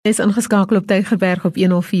Is ingeskakel op Tygerberg op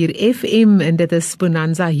 104 FM en dit is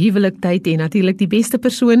Bonanza Huwelik tyd en natuurlik die beste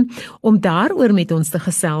persoon om daaroor met ons te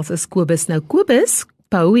gesels is Kobus. Nou Kobus,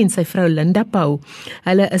 Pauw en sy vrou Linda Pauw,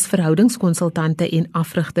 hulle is verhoudingskonsultante en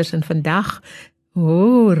afrigters en vandag,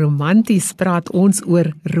 romanties praat ons oor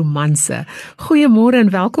romanse. Goeiemôre en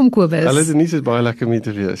welkom Kobus. Hallo Denise, is baie lekker om hier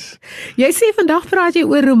te wees. Jy sê vandag praat jy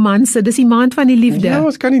oor romanse, dis die maand van die liefde. Ja,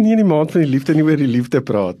 ons kan nie in die maand van die liefde nie oor die liefde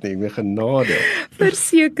praat nie, met genade.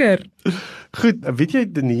 Verseker. Goed, weet jy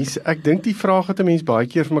Denise, ek dink die vraag wat 'n mens baie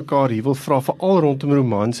keer vir mekaar hier wil vra, veral rondom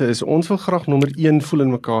romanse, is ons wil graag nommer 1 voel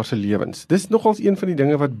in mekaar se lewens. Dis nogals een van die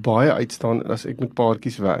dinge wat baie uitstaan as ek met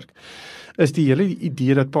paartjies werk, is die hele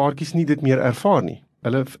idee dat paartjies nie dit meer ervaar nie.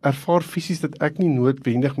 Hulle ervaar fisies dat ek nie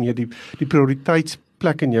noodwendig meer die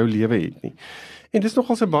prioriteitsplek in jou lewe het nie. En dis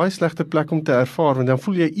nogals 'n baie slegte plek om te ervaar, want dan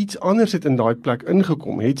voel jy iets anders het in daai plek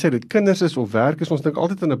ingekom. Het sy dit kinders is of werk is, ons dink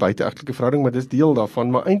altyd aan 'n buiteegtelike verhouding, maar dis deel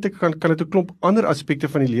daarvan, maar eintlik kan dit 'n klomp ander aspekte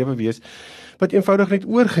van die lewe wees wat eenvoudig net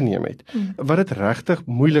oorgeneem het, wat dit regtig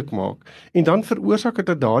moeilik maak. En dan veroorsaak dit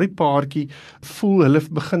dat daardie paartjie voel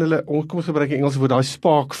kom ons gebruik die Engelse woord, daai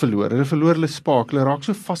spark verloor. Hulle verloor hulle spark, hulle raak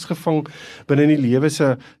so vasgevang binne in die lewe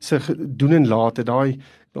se doen en late, daai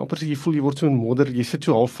amper jy voel jy word so in modder, jy sit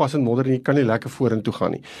so half vas in modder en jy kan nie lekker vorentoe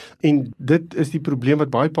gaan nie. En dit is die probleem wat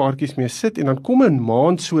baie paartjies mee sit, en dan kom 'n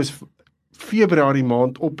maand soos Februarie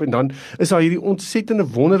maand op en dan is daar hierdie ontsettende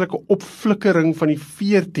wonderlike opflikkering van die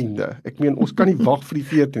 14de. Ek meen, ons kan nie wag vir die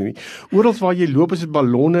 14de nie. Oral waar jy loop is dit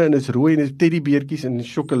ballonne en is rooi en is teddybeertjies en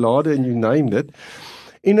sjokolade en you name dit.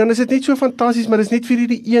 En dan is dit net so fantasties, maar dit is net vir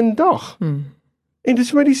hierdie een dag. En dis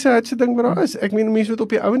vir my die sadste ding wat daar is. Ek meen, mense moet op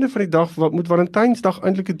die einde van die dag, wat moet Valentynsdag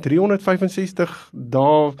eintlik 'n 365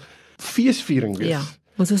 dae feesviering wees. Ja.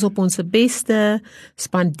 Ons is op ons beste,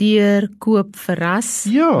 spandeer, koop, verras.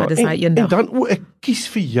 Ja, maar dis een dag. En dan, ek kies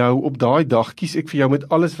vir jou, op daai dag kies ek vir jou met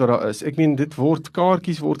alles wat daar is. Ek meen,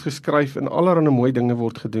 kaartjies word geskryf en allerlei mooi dinge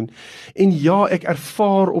word gedoen. En ja, ek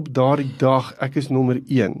ervaar op daardie dag, ek is nommer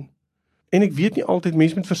 1. En ek weet nie altyd,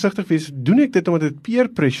 mense moet versigtig wees, doen ek dit omdat dit peer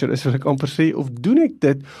pressure is, wil ek amper sê, of doen ek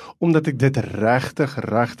dit omdat ek dit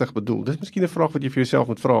regtig bedoel? Dis miskien 'n vraag wat jy vir jouself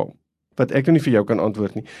moet vra, wat ek nou nie vir jou kan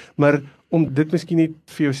antwoord nie, maar om dit miskien net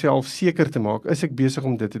vir jouself seker te maak, is ek besig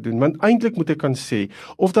om dit te doen, want eintlik moet ek kan sê,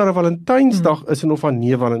 of daar 'n Valentynsdag is en of daar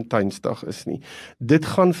nie 'n Valentynsdag is nie, dit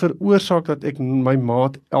gaan veroorsaak dat ek my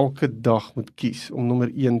maat elke dag moet kies, om nommer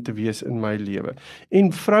 1 te wees in my lewe,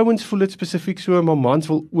 en vrouens voel dit spesifiek so, maar mans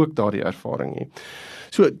wil ook daardie ervaring hê.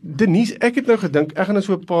 So, Denise, ek het nou gedink, ek gaan nou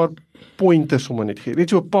so 'n paar pointers sommer net gee, net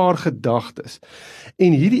so 'n paar gedagtes.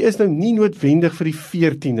 En hierdie is nou nie noodwendig vir die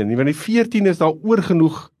 14de nie, want die 14de is daar oor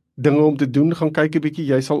genoeg dinge om te doen, gaan kyk 'n bietjie,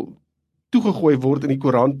 jy sal toegegooi word in die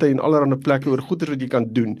koerante en allerlei plekke oor goeders wat jy kan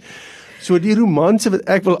doen. So die romanse wat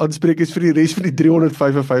ek wil aanspreek is vir die res van die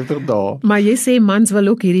 355 dae. Maar jy sê mans wil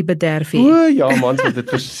ook hierdie bederf hê. O ja, mans wil dit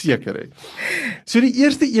verseker hê. So die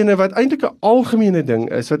eerste ene wat eintlik 'n algemene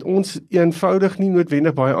ding is, wat ons eenvoudig nie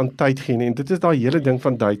noodwendig baie aan tyd gee nie, en dit is daai hele ding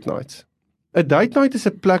van date nights. 'n Date night is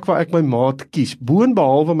 'n plek waar ek my maat kies,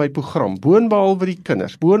 boonbehalwe my program, boonbehalwe die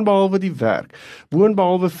kinders, boonbehalwe die werk,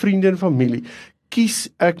 boonbehalwe vriende en familie, kies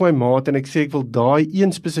ek my maat en ek sê ek wil daai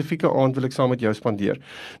een spesifieke aand wil ek saam met jou spandeer.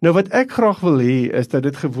 Nou wat ek graag wil hê is dat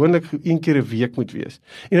dit gewoonlik 1 keer 'n week moet wees.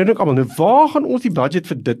 En nou dink almal, nou waar gaan ons die budget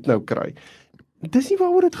vir dit nou kry? Dis nie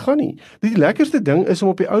waaroor dit gaan nie. Die lekkerste ding is om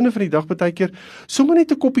op die einde van die dag baie keer sommer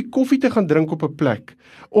net 'n koppie koffie te gaan drink op 'n plek,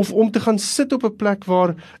 of om te gaan sit op 'n plek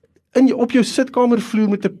waar op jou sitkamervloer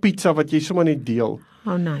met 'n pizza wat jy sommer net deel.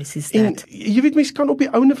 How nice is En that? jy weet, mens kan op die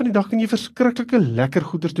einde van die dag kan jy verskriklike lekker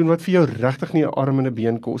goeders doen wat vir jou regtig nie 'n arm en 'n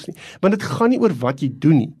been kos nie. Want dit gaan nie oor wat jy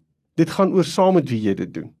doen nie. Dit gaan oor saam met wie jy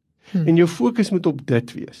dit doen. En jou fokus moet op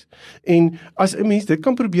dit wees. En as 'n mens dit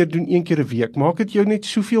kan probeer doen 1 keer 'n week, maak dit jou net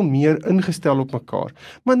soveel meer ingestel op mekaar.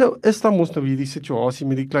 Maar nou is daar mos nou hierdie situasie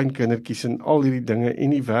met die klein kindertjies en al hierdie dinge en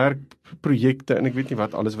die werkprojekte en ek weet nie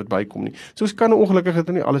wat alles wat bykom nie. So ons kan ongelukkig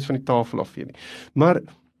nie alles van die tafel afvee nie. Maar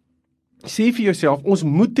sê vir jouself, ons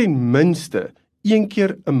moet ten minste 1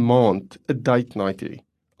 keer 'n maand 'n date night hê,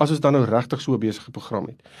 as ons dan nou regtig so 'n besige program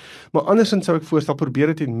het. Maar andersins sou ek voorstel, probeer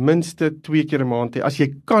dit ten minste 2 keer 'n maand hê. As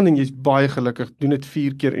jy kan en jy's baie gelukkig, doen dit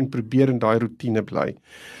 4 keer en probeer in daai roetine bly.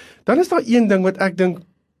 Dan is daar een ding wat ek dink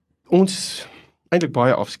ons eintlik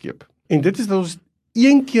baie afskeep. En dit is dat ons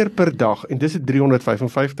 1 keer per dag, en dis 'n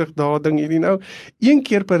 355 dae ding hierdie nou, 1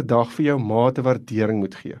 keer per dag vir jou maat 'n waardering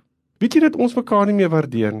moet gee. Weet jy dat ons mekaar nie meer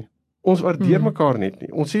waardeer nie? Ons waardeer mekaar net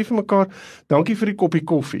nie. Ons sê vir mekaar, dankie vir die koppie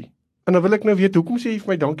koffie. En dan wil ek nou weet, hoekom sê jy vir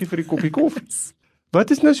my dankie vir die koppie koffie? Wat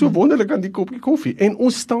is nou so wonderlik aan die koppie koffie? En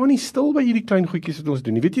ons staan nie stil by hierdie klein goedjies wat ons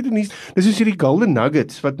doen nie. Weet jy Denise, dis soos hierdie golden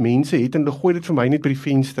nuggets wat mense het en hulle gooi dit vir my net by die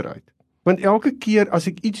venster uit. Want elke keer as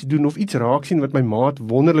ek iets doen of iets raak sien wat my maat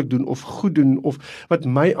wonderlik doen of goed doen of wat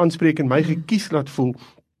my aanspreek en my gekies laat voel,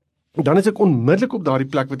 dan is ek onmiddellik op daardie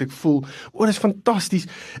plek wat ek voel, dis fantasties,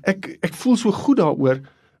 ek voel so goed daaroor,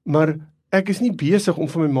 maar ek is nie besig om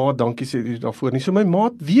vir my maat dankie sê daarvoor nie, so my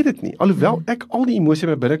maat weet dit nie, alhoewel ek al die emosie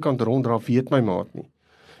in my binnekant ronddra, weet my maat nie.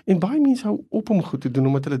 En baie mense hou op om goed te doen,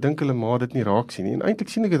 omdat hulle dink hulle maat dit nie raak sien nie, en eintlik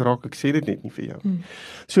sien ek dit raak, ek sê dit net nie vir jou.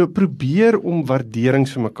 So probeer om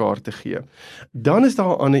waarderings vir mekaar te gee. Dan is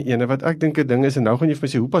daar 'n ander ene, wat ek dink 'n ding is, en nou gaan jy vir my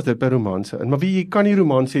sê, hoe pas dit by romanse in? Maar jy kan nie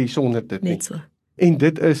romanse hê sonder dit nie. Net so. En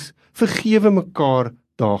dit is, vergewe mekaar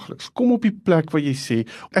daagliks. Kom op die plek waar jy sê,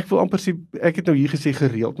 ek wil amper sê, ek het nou hier gesê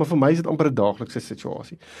gereeld, maar vir my is dit amper 'n daaglikse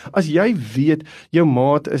situasie. As jy weet, jou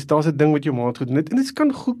maat daar's 'n ding wat jou maat goed doen, en dit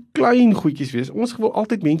kan klein goedjies wees. Ons wil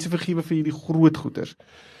altyd mense vergewe vir hierdie groot goeders.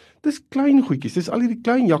 Dis klein goedjies, dis al hierdie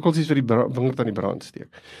klein jakkalsies wat die wingerd aan die brand steek.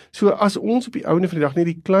 So as ons op die ouene van die dag net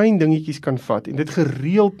die klein dingetjies kan vat, en dit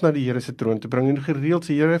gereeld na die Here se troon te bring, en gereeld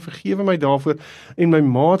sê, Here, vergewe my daarvoor, en my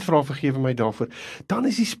maat vra vergewe my daarvoor, dan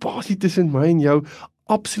is die spasie tussen my en jou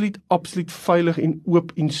absoluut veilig en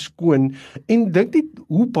oop en skoon, en dink net,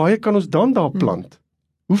 hoe baie kan ons dan daar plant?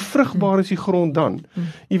 Hoe vrugbaar is die grond dan?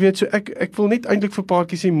 Jy weet, so ek wil net eintlik vir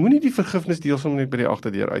paartjies sê, moenie die vergifnis deelsom net by die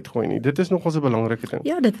agterdeur uitgooi nie. Dit is nogals 'n belangrike ding.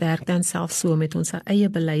 Ja, dit werk dan selfs so met ons eie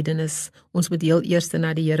belydenis. Ons moet heel eers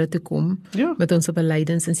na die Here toe kom met ons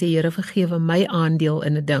belydenis en sê, Here, vergewe my aandeel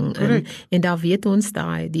in 'n ding. En daar weet ons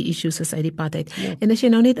die issues is uit die pad uit. En as jy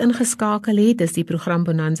nou net ingeskakel het, is die program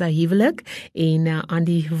Bonanza Huwelik, en aan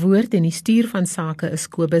die woord en die stuur van sake is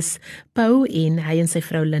Kobus Pauw, en hy en sy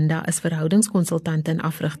vrou Linda is verhoudingskonsultante en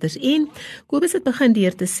afrigters. En Kobus het begin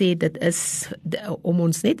deur te sê, dit is om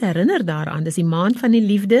ons net herinner daaraan, dis die maand van die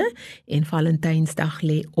liefde, en Valentynsdag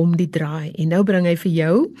lê om die draai. En nou bring hy vir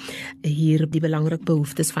jou hier die belangrike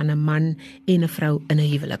behoeftes van 'n man en 'n vrou in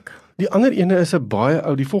 'n huwelik. Die ander ene is 'n baie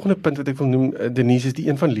ou, die volgende punt wat ek wil noem, Denise, is die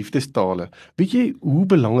een van liefdestale. Weet jy hoe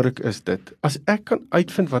belangrik is dit? As ek kan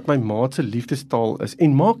uitvind wat my maat se liefdestaal is,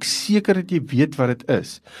 en maak seker dat jy weet wat dit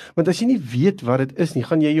is. Want as jy nie weet wat dit is nie,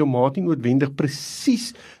 gaan jy jou maat nie noodwendig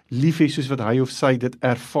presies lief hê soos wat hy of sy dit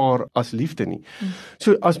ervaar as liefde nie.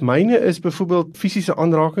 So as myne is byvoorbeeld fisiese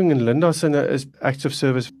aanraking, en Linda se is acts of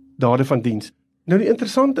service, dade van diens. Nou die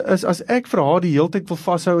interessante is, as ek vir haar die hele tyd wil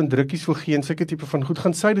vashou en drukkies wil gee en sulke tipe van goed,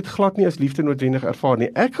 gaan sy dit glad nie as liefde noodwendig ervaar nie.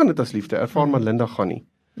 Ek gaan dit as liefde ervaar, maar Linda gaan nie.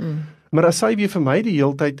 Maar as sy weer vir my die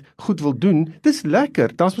hele tyd goed wil doen, dis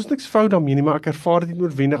lekker, daar's mos niks fout daarmee nie, maar ek ervaar dit nie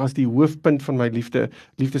noodwendig as die hoofpunt van my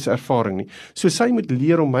liefdeservaring nie. So sy moet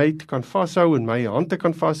leer om my te kan vashou en my hand te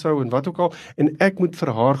kan vashou en wat ook al, en ek moet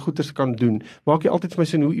vir haar goeders kan doen. Maak jy altyd vir my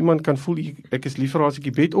sin hoe iemand kan voel, ek is lief vir haar as ek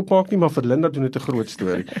die bed opmaak nie, maar vir Linda doen dit 'n groot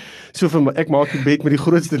storie. So vir my, ek maak die bed met die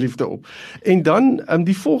grootste liefde op. En dan,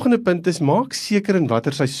 die volgende punt is, maak seker in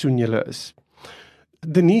watter seisoen jy is.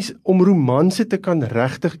 Denise, om romanse te kan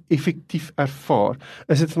regtig effektief ervaar,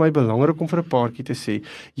 is dit vir my belangrik om vir 'n paartjie te sê,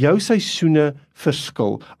 jou seisoene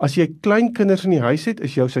verskil. As jy klein kinders in die huis het,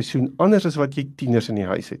 is jou seisoen anders as wat jy tieners in die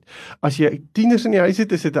huis het. As jy tieners in die huis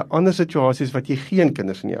het, is dit 'n ander situasie as wat jy geen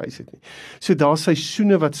kinders in die huis het nie. So daar's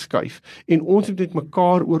seisoene wat skuif, en ons moet met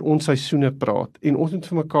mekaar oor ons seisoene praat, en ons moet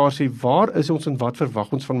vir mekaar sê, waar is ons en wat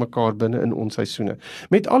verwag ons van mekaar binne in ons seisoene?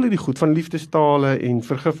 Met al hierdie goed van liefdestale en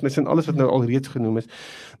vergifnis en alles wat nou al reeds genoem is.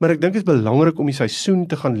 Maar ek dink dit is belangrik om die seisoen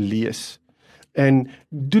te gaan lees. En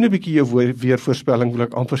doen 'n bietjie jou weervoorspelling, wil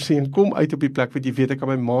ek amper sê, en kom uit op die plek wat jy weet, ek kan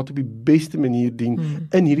my maat op die beste manier dien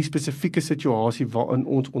in hierdie spesifieke situasie waarin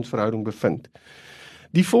ons verhouding bevind.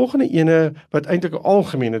 Die volgende ene, wat eintlik 'n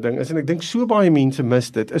algemene ding is, en ek dink so baie mense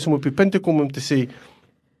mis dit, is om op die punt te kom om te sê,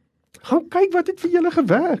 gaan kyk wat het vir julle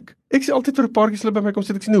gewerk. Ek sê altyd vir 'n paartjies hulle by my kom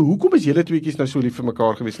sit, ek sê, nou hoekom is julle tweeetjies nou so lief vir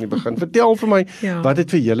mekaar gewees in die begin? Vertel vir my, wat het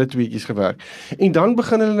vir julle tweetjies gewerk? En dan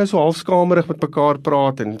begin hulle nou so halfskamerig met mekaar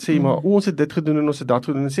praat en sê, maar ons het dit gedoen en ons het dat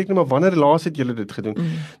gedoen, en sê ek nou, maar wanneer laas het julle dit gedoen?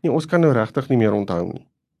 Nee, ons kan nou regtig nie meer onthou nie.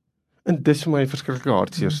 En dis vir my 'n verskriklike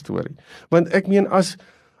hartseer storie. Want ek meen, as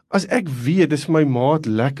ek weet, dis vir my maat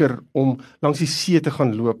lekker om langs die see te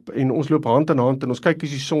gaan loop, en ons loop hand in hand, en ons kyk as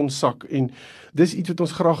die son sak, en dis iets wat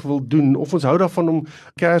ons graag wil doen, of ons hou daarvan om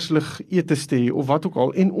kerslig etes te hê, of wat ook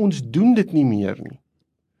al, en ons doen dit nie meer nie.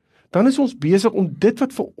 Dan is ons besig om dit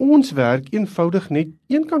wat vir ons werk, eenvoudig net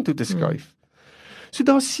een kant toe te skuif. So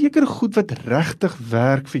daar is sekere goed wat regtig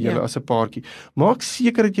werk vir julle as 'n paartjie. Maak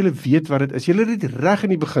seker dat julle weet wat dit is. Julle het dit reg in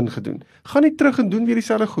die begin gedoen. Gaan nie terug en doen weer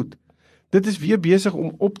dieselfde goed. Dit is weer besig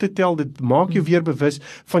om op te tel, dit maak jou weer bewus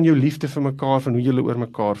van jou liefde vir mekaar, van hoe julle oor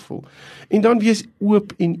mekaar voel. En dan wees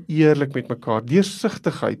oop en eerlik met mekaar,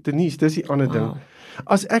 deursigtigheid, Denise, dis die ander ding.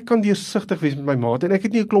 As ek kan deursigtig wees met my maat, en ek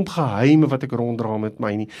het nie 'n klomp geheime wat ek ronddra met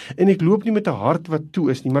my nie, en ek loop nie met 'n hart wat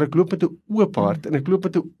toe is nie, maar ek loop met 'n oop hart, en ek loop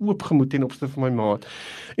met 'n oop gemoed ten opsigte van my maat,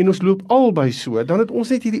 en ons loop albei so, dan het ons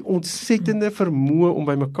net hierdie ontsettende vermoë om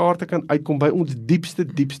by mekaar te kan uitkom, by ons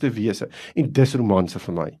diepste wese, en dis romanse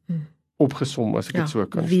vir my. Opgesom, as ek dit so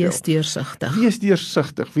kan stel. Wees deursigtig. Wees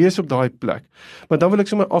deursigtig, wees op daai plek. Maar dan wil ek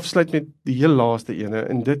sommer afsluit met die heel laaste ene,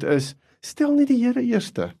 en dit is, stel nie die Here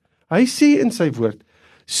eerste. Hy sê in sy woord,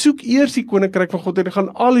 soek eers die koninkryk van God en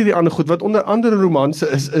gaan al hierdie ander goed, wat onder andere romanse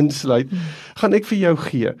is, insluit, gaan ek vir jou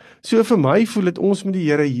gee. So vir my voel dit ons moet die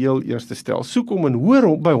Here heel eerste stel. Soek hom en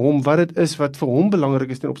hoor by hom wat dit is wat vir hom belangrik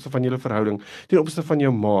is ten opsigte van julle verhouding, ten opsigte van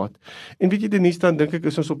jou maat. En weet jy Denise, dan dink ek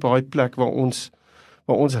is ons op daai plek waar ons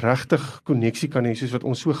regtig koneksie kan hê, soos wat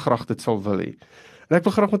ons so graag dit sal wil hê. En ek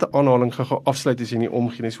wil graag met 'n aanhaling gou afsluit as jy nie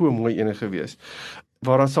omgee nie, so 'n mooi ene gewees.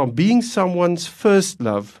 Waar daar staan, being someone's first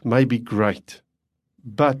love may be great,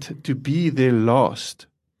 but to be their last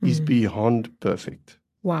is beyond perfect.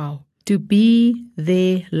 Wow. To be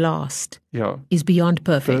their last is beyond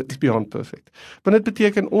perfect. It's beyond perfect. Want dit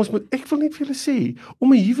beteken, ek wil net vir julle sê,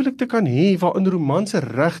 om 'n huwelik te kan hê, waarin romanse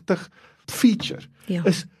regtig feature,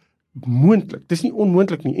 is moontlik. Dis nie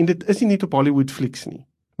onmoontlik nie, en dit is nie net op Hollywood flieks nie.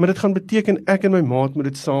 Maar dit gaan beteken, ek en my maat moet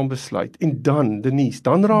dit saam besluit. En dan, Denise,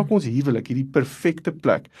 dan raak ons huwelik hierdie perfekte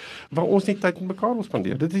plek, waar ons net tyd met mekaar wil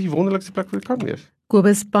spandeer. Dit is die wonderlikste plek waar dit kan wees.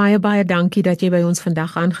 Kobus, baie dankie dat jy by ons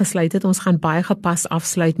vandag aangesluit het. Ons gaan baie gepas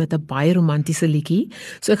afsluit met 'n baie romantiese liedjie.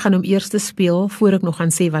 So ek gaan hom eers speel, voor ek nog gaan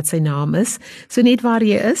sê wat sy naam is. So net waar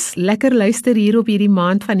jy is, lekker luister hier op hierdie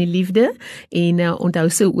maand van die liefde, en onthou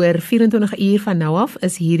so oor 24 uur van nou af,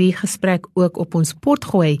 is hierdie gesprek ook op ons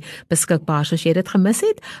potgooi beskikbaar. So as jy dit gemis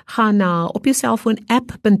het, gaan na op jou selfoon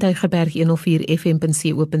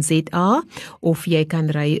app.tygerberg104fm.co.za, of jy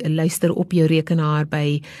kan luister op jou rekenaar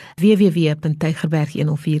by www.tygerberg104fm.co.za.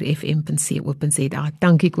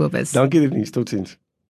 Dankie Kobus. Dankie Denise, totsiens.